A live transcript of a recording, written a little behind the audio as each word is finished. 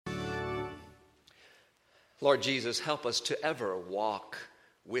Lord Jesus, help us to ever walk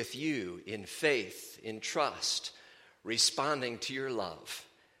with you in faith, in trust, responding to your love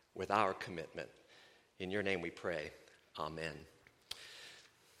with our commitment. In your name we pray. Amen.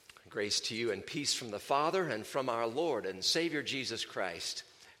 Grace to you and peace from the Father and from our Lord and Savior Jesus Christ.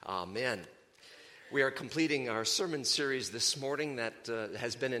 Amen. We are completing our sermon series this morning that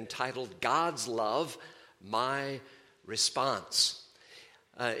has been entitled God's Love, My Response.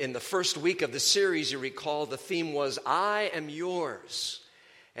 In the first week of the series, you recall, the theme was, I am yours.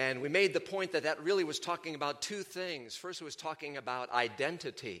 And we made the point that that really was talking about two things. First, it was talking about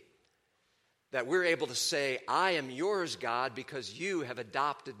identity. That we're able to say, I am yours, God, because you have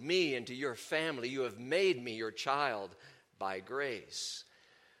adopted me into your family. You have made me your child by grace.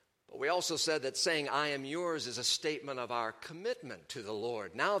 But we also said that saying, I am yours is a statement of our commitment to the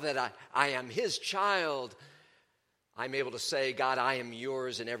Lord. Now that I am his child, I'm able to say, God, I am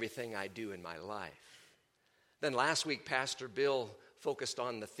yours in everything I do in my life. Then last week, Pastor Bill focused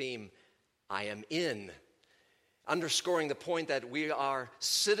on the theme, I am in, underscoring the point that we are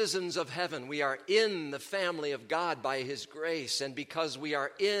citizens of heaven. We are in the family of God by his grace. And because we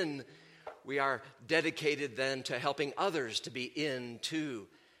are in, we are dedicated then to helping others to be in too,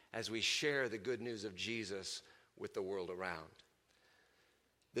 as we share the good news of Jesus with the world around.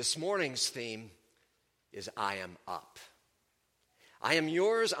 This morning's theme is I am up. I am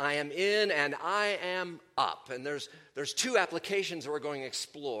yours, I am in, and I am up. And there's two applications that we're going to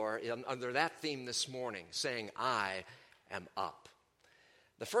explore under that theme this morning, saying I am up.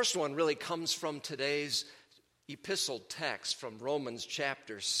 The first one really comes from today's epistle text from Romans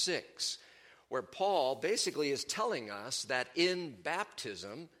chapter 6, where Paul basically is telling us that in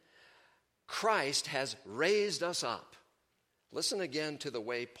baptism, Christ has raised us up. Listen again to the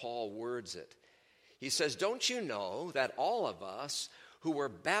way Paul words it. He says, don't you know that all of us who were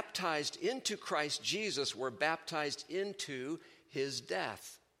baptized into Christ Jesus were baptized into his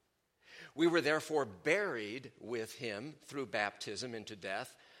death? We were therefore buried with him through baptism into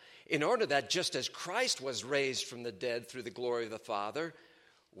death, in order that just as Christ was raised from the dead through the glory of the Father,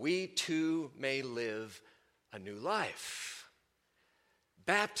 we too may live a new life.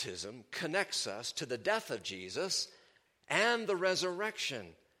 Baptism connects us to the death of Jesus and the resurrection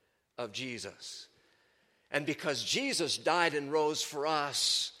of Jesus. And because Jesus died and rose for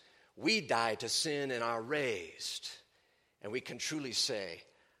us, we die to sin and are raised. And we can truly say,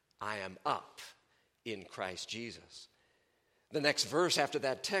 I am up in Christ Jesus. The next verse after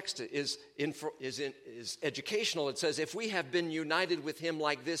that text is educational. It says, if we have been united with him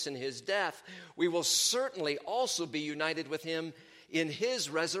like this in his death, we will certainly also be united with him in his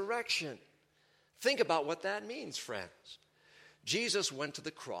resurrection. Think about what that means, friends. Jesus went to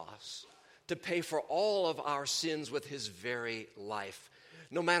the cross to pay for all of our sins with his very life.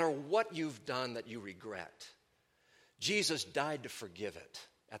 No matter what you've done that you regret, Jesus died to forgive it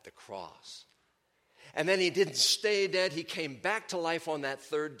at the cross. And then he didn't stay dead. He came back to life on that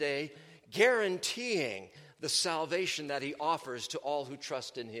third day, guaranteeing the salvation that he offers to all who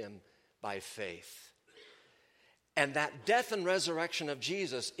trust in him by faith. And that death and resurrection of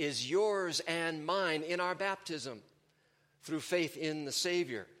Jesus is yours and mine in our baptism through faith in the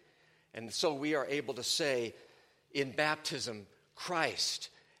Savior. And so we are able to say in baptism, Christ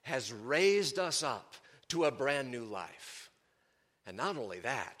has raised us up to a brand new life. And not only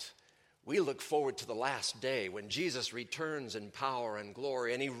that, we look forward to the last day when Jesus returns in power and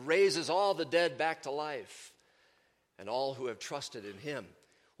glory and he raises all the dead back to life. And all who have trusted in him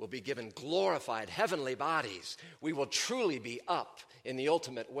will be given glorified heavenly bodies. We will truly be up in the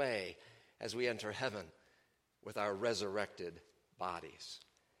ultimate way as we enter heaven with our resurrected bodies.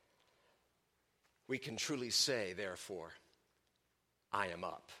 We can truly say, therefore, I am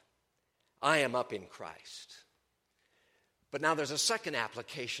up. I am up in Christ. But now there's a second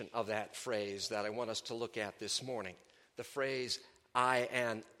application of that phrase that I want us to look at this morning. The phrase, I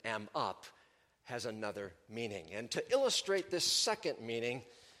am up, has another meaning. And to illustrate this second meaning,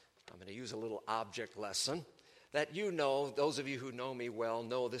 I'm going to use a little object lesson that you know, those of you who know me well,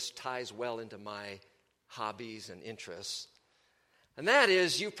 know this ties well into my hobbies and interests. And that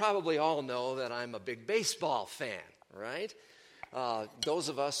is, you probably all know that I'm a big baseball fan, right? Those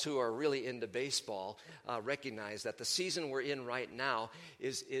of us who are really into baseball recognize that the season we're in right now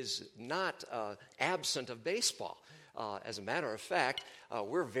is not absent of baseball. As a matter of fact,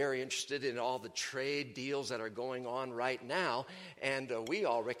 we're very interested in all the trade deals that are going on right now, and we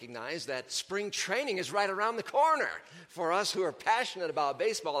all recognize that spring training is right around the corner. For us who are passionate about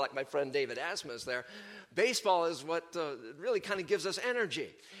baseball, like my friend David Asmus there, baseball is what really kind of gives us energy.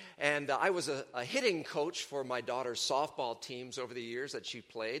 And I was a hitting coach for my daughter's softball teams over the years that she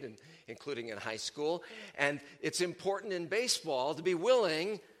played, and including in high school. And it's important in baseball to be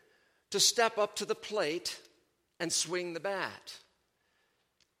willing to step up to the plate and swing the bat.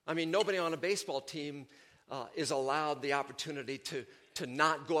 I mean, nobody on a baseball team is allowed the opportunity to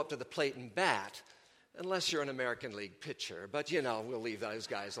not go up to the plate and bat, unless you're an American League pitcher. But, we'll leave those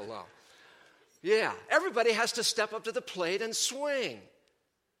guys alone. Yeah, everybody has to step up to the plate and swing.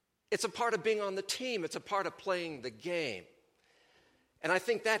 It's a part of being on the team. It's a part of playing the game. And I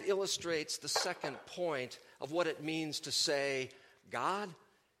think that illustrates the second point of what it means to say, God,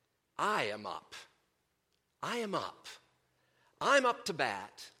 I am up. I am up. I'm up to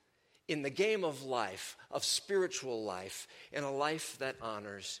bat in the game of life, of spiritual life, in a life that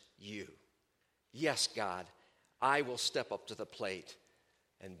honors you. Yes, God, I will step up to the plate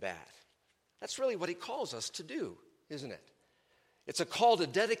and bat. That's really what he calls us to do, isn't it? It's a call to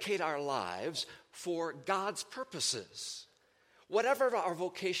dedicate our lives for God's purposes. Whatever our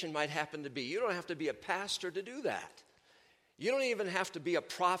vocation might happen to be, you don't have to be a pastor to do that. You don't even have to be a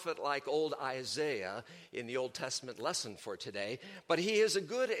prophet like old Isaiah in the Old Testament lesson for today, but he is a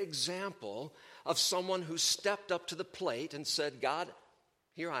good example of someone who stepped up to the plate and said, God,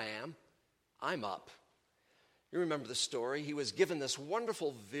 here I am. I'm up. You remember the story. He was given this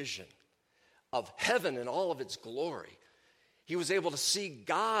wonderful vision of heaven in all of its glory. He was able to see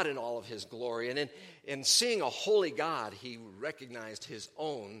God in all of his glory. And in seeing a holy God, he recognized his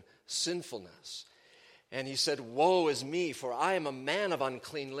own sinfulness. And he said, woe is me, for I am a man of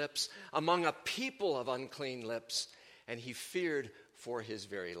unclean lips, among a people of unclean lips. And he feared for his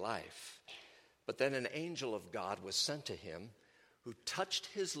very life. But then an angel of God was sent to him, who touched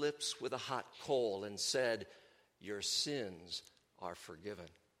his lips with a hot coal and said, your sins are forgiven.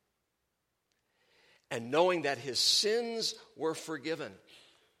 And knowing that his sins were forgiven,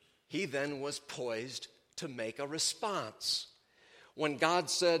 he then was poised to make a response. When God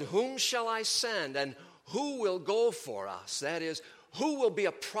said, whom shall I send and who will go for us? That is, who will be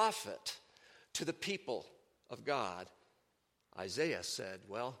a prophet to the people of God? Isaiah said,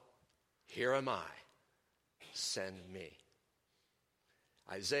 well, here am I. Send me.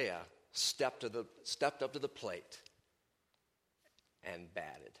 Isaiah stepped up to the plate and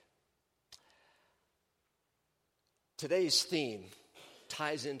batted. Today's theme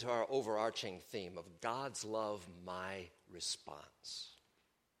ties into our overarching theme of God's love, my response.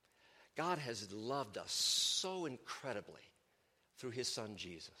 God has loved us so incredibly through his son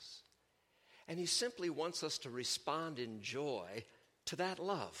Jesus. And he simply wants us to respond in joy to that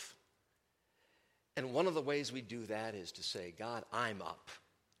love. And one of the ways we do that is to say, God, I'm up.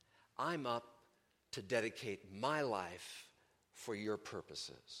 I'm up to dedicate my life for your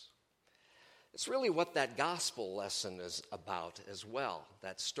purposes. It's really what that gospel lesson is about as well,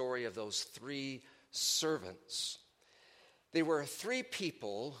 that story of those three servants. They were three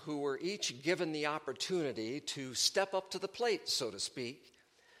people who were each given the opportunity to step up to the plate, so to speak.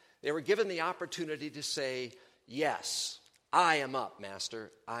 They were given the opportunity to say, yes, I am up, Master,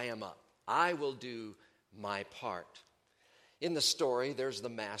 I am up. I will do my part. In the story, there's the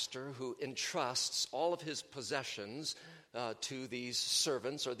master who entrusts all of his possessions to these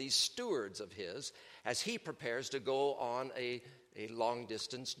servants or these stewards of his as he prepares to go on a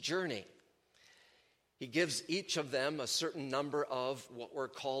long-distance journey. He gives each of them a certain number of what were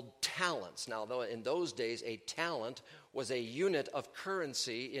called talents. Now, though in those days, a talent was a unit of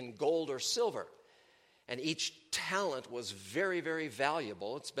currency in gold or silver. And each talent was very, very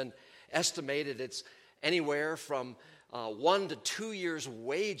valuable. It's been estimated it's anywhere from 1 to 2 years'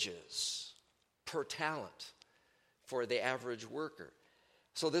 wages per talent for the average worker.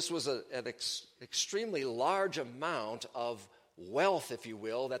 So this was an extremely large amount of wealth, if you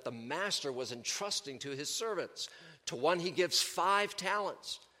will, that the master was entrusting to his servants. To one he gives 5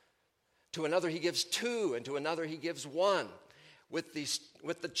 talents. To another he gives 2, and to another he gives 1, with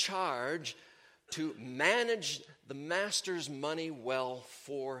the charge to manage the master's money well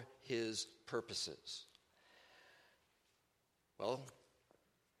for his purposes. Well,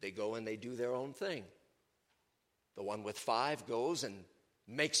 they go and they do their own thing. The one with 5 goes and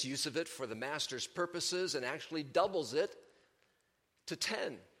makes use of it for the master's purposes and actually doubles it to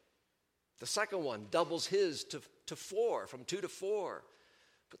 10. The second one doubles his to 4, from 2 to 4.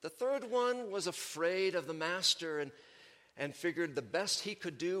 But the third one was afraid of the master and figured the best he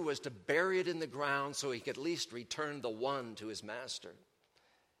could do was to bury it in the ground so he could at least return the 1 to his master.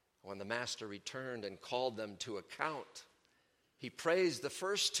 When the master returned and called them to account, he praised the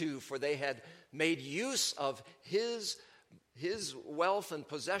first 2, for they had made use of his wealth and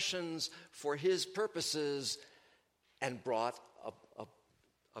possessions for his purposes and brought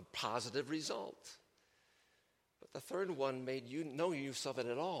a positive result. But the third one made no use of it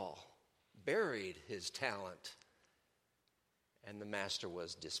at all, buried his talent, and the master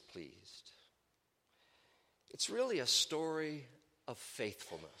was displeased. It's really a story of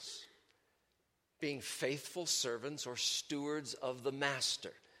faithfulness, being faithful servants or stewards of the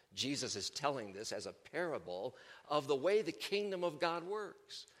master. Jesus is telling this as a parable of the way the kingdom of God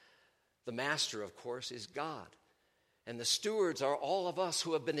works. The master, of course, is God. And the stewards are all of us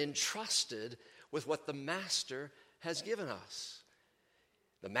who have been entrusted with what the master has given us.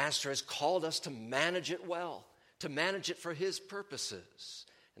 The master has called us to manage it well, to manage it for his purposes.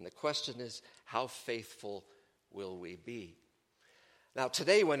 And the question is, how faithful will we be? Now,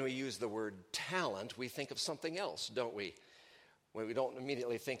 today when we use the word talent, we think of something else, don't we? When we don't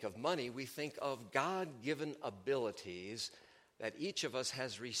immediately think of money, we think of God-given abilities that each of us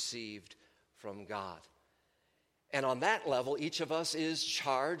has received from God. And on that level, each of us is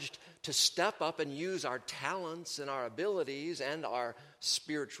charged to step up and use our talents and our abilities and our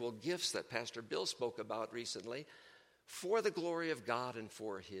spiritual gifts that Pastor Bill spoke about recently for the glory of God and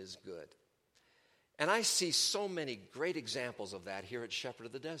for his good. And I see so many great examples of that here at Shepherd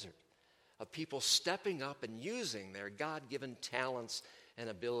of the Desert, of people stepping up and using their God-given talents and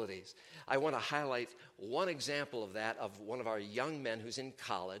abilities. I want to highlight one example of that, of one of our young men who's in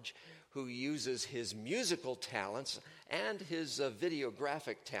college, who uses his musical talents and his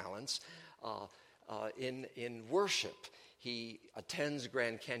videographic talents in worship. He attends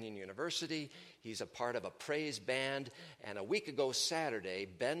Grand Canyon University. He's a part of a praise band. And a week ago Saturday,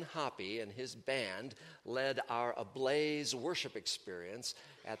 Ben Hoppy and his band led our Ablaze worship experience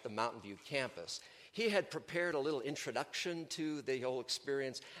at the Mountain View campus. He had prepared a little introduction to the whole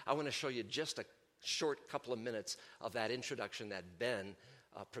experience. I want to show you just a short couple of minutes of that introduction that Ben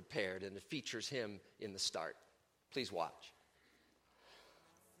prepared, and it features him in the start. Please watch.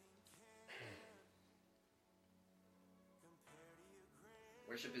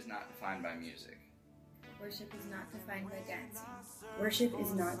 Worship is not defined by music. Worship is not defined by dancing. Worship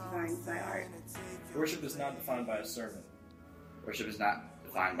is not defined by art. Worship is not defined by a sermon. Worship is not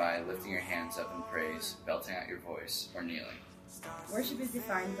defined by lifting your hands up in praise, belting out your voice, or kneeling. Worship is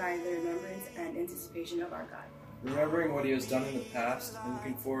defined by the remembrance and anticipation of our God. Remembering what he has done in the past and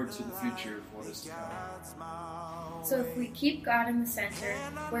looking forward to the future of what is to come. So if we keep God in the center,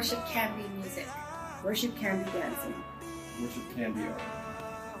 worship can be music. Worship can be dancing. Worship can be art.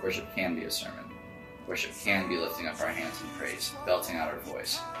 Worship can be a sermon. Worship can be lifting up our hands in praise, belting out our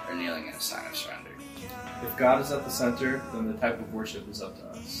voice, or kneeling in a sign of surrender. If God is at the center, then the type of worship is up to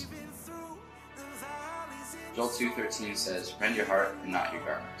us. Joel 2:13 says, "Rend your heart and not your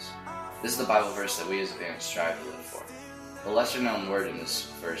garments." This is the Bible verse that we as a band strive to live for. The lesser known word in this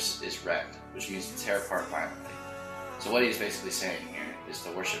verse is rend, which means to tear apart violently. So what he's basically saying here is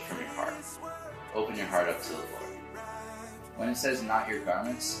to worship from your heart. Open your heart up to the Lord. When it says not your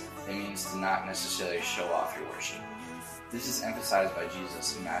garments, it means to not necessarily show off your worship. This is emphasized by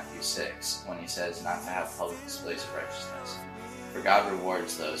Jesus in Matthew 6 when he says not to have public displays of righteousness. For God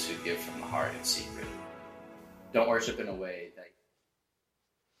rewards those who give from the heart in secret. Don't worship in a way that...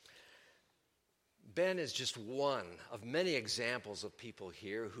 Ben is just one of many examples of people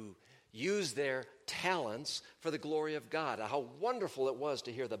here who use their talents for the glory of God. How wonderful it was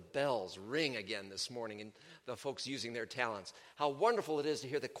to hear the bells ring again this morning and the folks using their talents. How wonderful it is to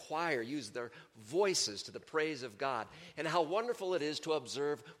hear the choir use their voices to the praise of God. And how wonderful it is to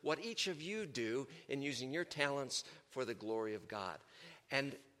observe what each of you do in using your talents for the glory of God.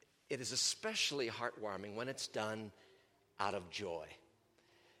 And it is especially heartwarming when it's done out of joy.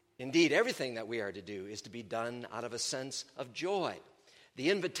 Indeed, everything that we are to do is to be done out of a sense of joy. The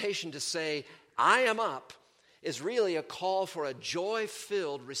invitation to say, I am up, is really a call for a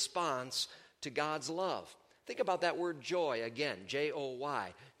joy-filled response to God's love. Think about that word joy again,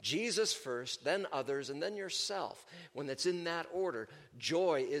 J-O-Y. Jesus first, then others, and then yourself. When it's in that order,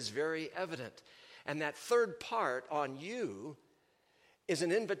 joy is very evident. And that third part on you is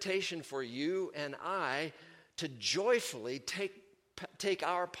an invitation for you and I to joyfully take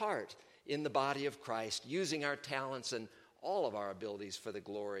our part in the body of Christ, using our talents and all of our abilities for the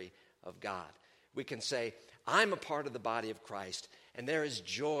glory of God. We can say, I'm a part of the body of Christ, and there is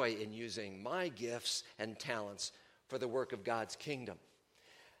joy in using my gifts and talents for the work of God's kingdom.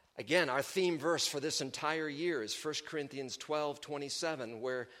 Again, our theme verse for this entire year is 1 Corinthians 12:27,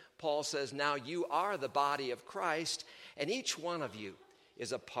 where Paul says, now you are the body of Christ, and each one of you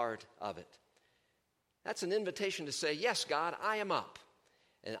is a part of it. That's an invitation to say, yes, God, I am up,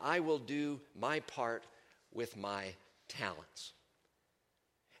 and I will do my part with my talents.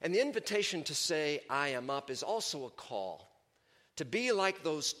 And the invitation to say, I am up, is also a call to be like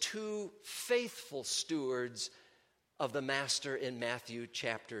those two faithful stewards of the Master in Matthew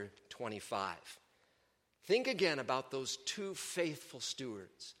chapter 25. Think again about those two faithful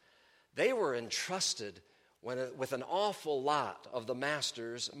stewards. They were entrusted with an awful lot of the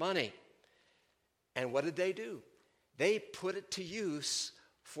Master's money. And what did they do? They put it to use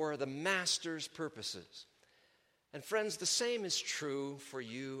for the Master's purposes. And friends, the same is true for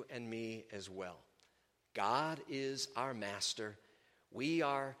you and me as well. God is our Master. We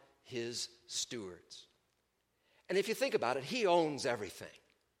are His stewards. And if you think about it, He owns everything.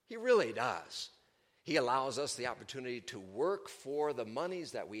 He really does. He allows us the opportunity to work for the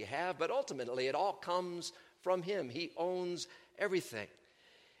monies that we have, but ultimately it all comes from Him. He owns everything.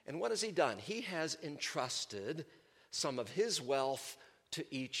 And what has He done? He has entrusted some of His wealth to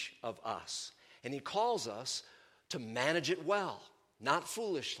each of us. And He calls us to manage it well, not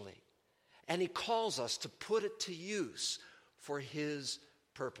foolishly. And He calls us to put it to use for His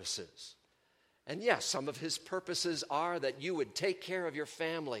purposes. And yes, some of His purposes are that you would take care of your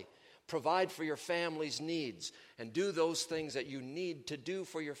family, provide for your family's needs, and do those things that you need to do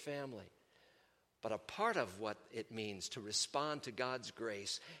for your family. But a part of what it means to respond to God's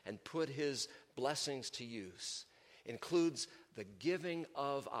grace and put His blessings to use includes the giving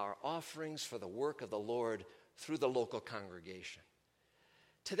of our offerings for the work of the Lord through the local congregation.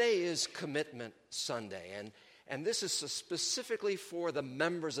 Today is Commitment Sunday, and this is specifically for the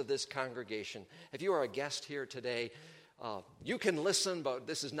members of this congregation. If you are a guest here today, you can listen, but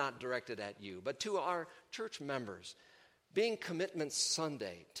this is not directed at you. But to our church members, being Commitment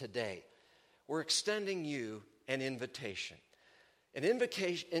Sunday today, we're extending you an invitation. An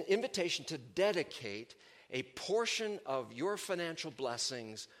invitation to dedicate a portion of your financial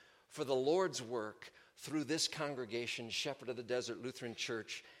blessings for the Lord's work through this congregation, Shepherd of the Desert Lutheran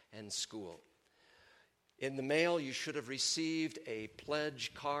Church and School. In the mail, you should have received a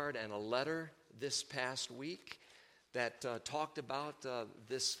pledge card and a letter this past week that talked about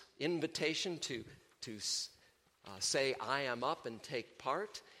this invitation to say, I am up and take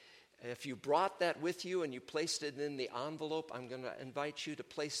part. If you brought that with you and you placed it in the envelope, I'm going to invite you to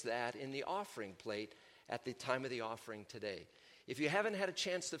place that in the offering plate at the time of the offering today. If you haven't had a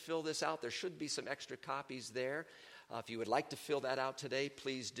chance to fill this out, there should be some extra copies there. If you would like to fill that out today,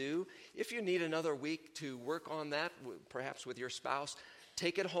 please do. If you need another week to work on that, perhaps with your spouse,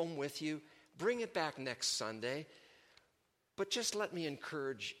 take it home with you. Bring it back next Sunday. But just let me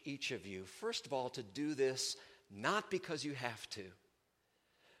encourage each of you, first of all, to do this not because you have to,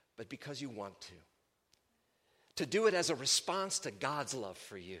 but because you want to. To do it as a response to God's love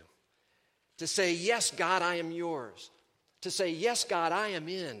for you. To say, yes, God, I am yours. To say, yes, God, I am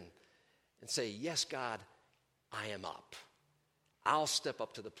in. And say, yes, God, I am up. I'll step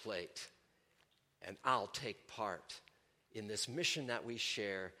up to the plate and I'll take part in this mission that we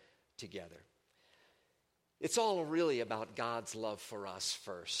share together. It's all really about God's love for us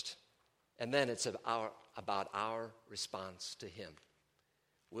first, and then it's about our response to Him.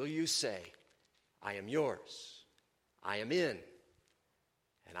 Will you say, I am yours, I am in,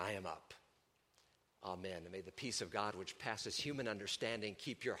 and I am up? Amen. And may the peace of God, which passes human understanding,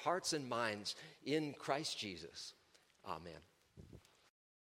 keep your hearts and minds in Christ Jesus. Amen.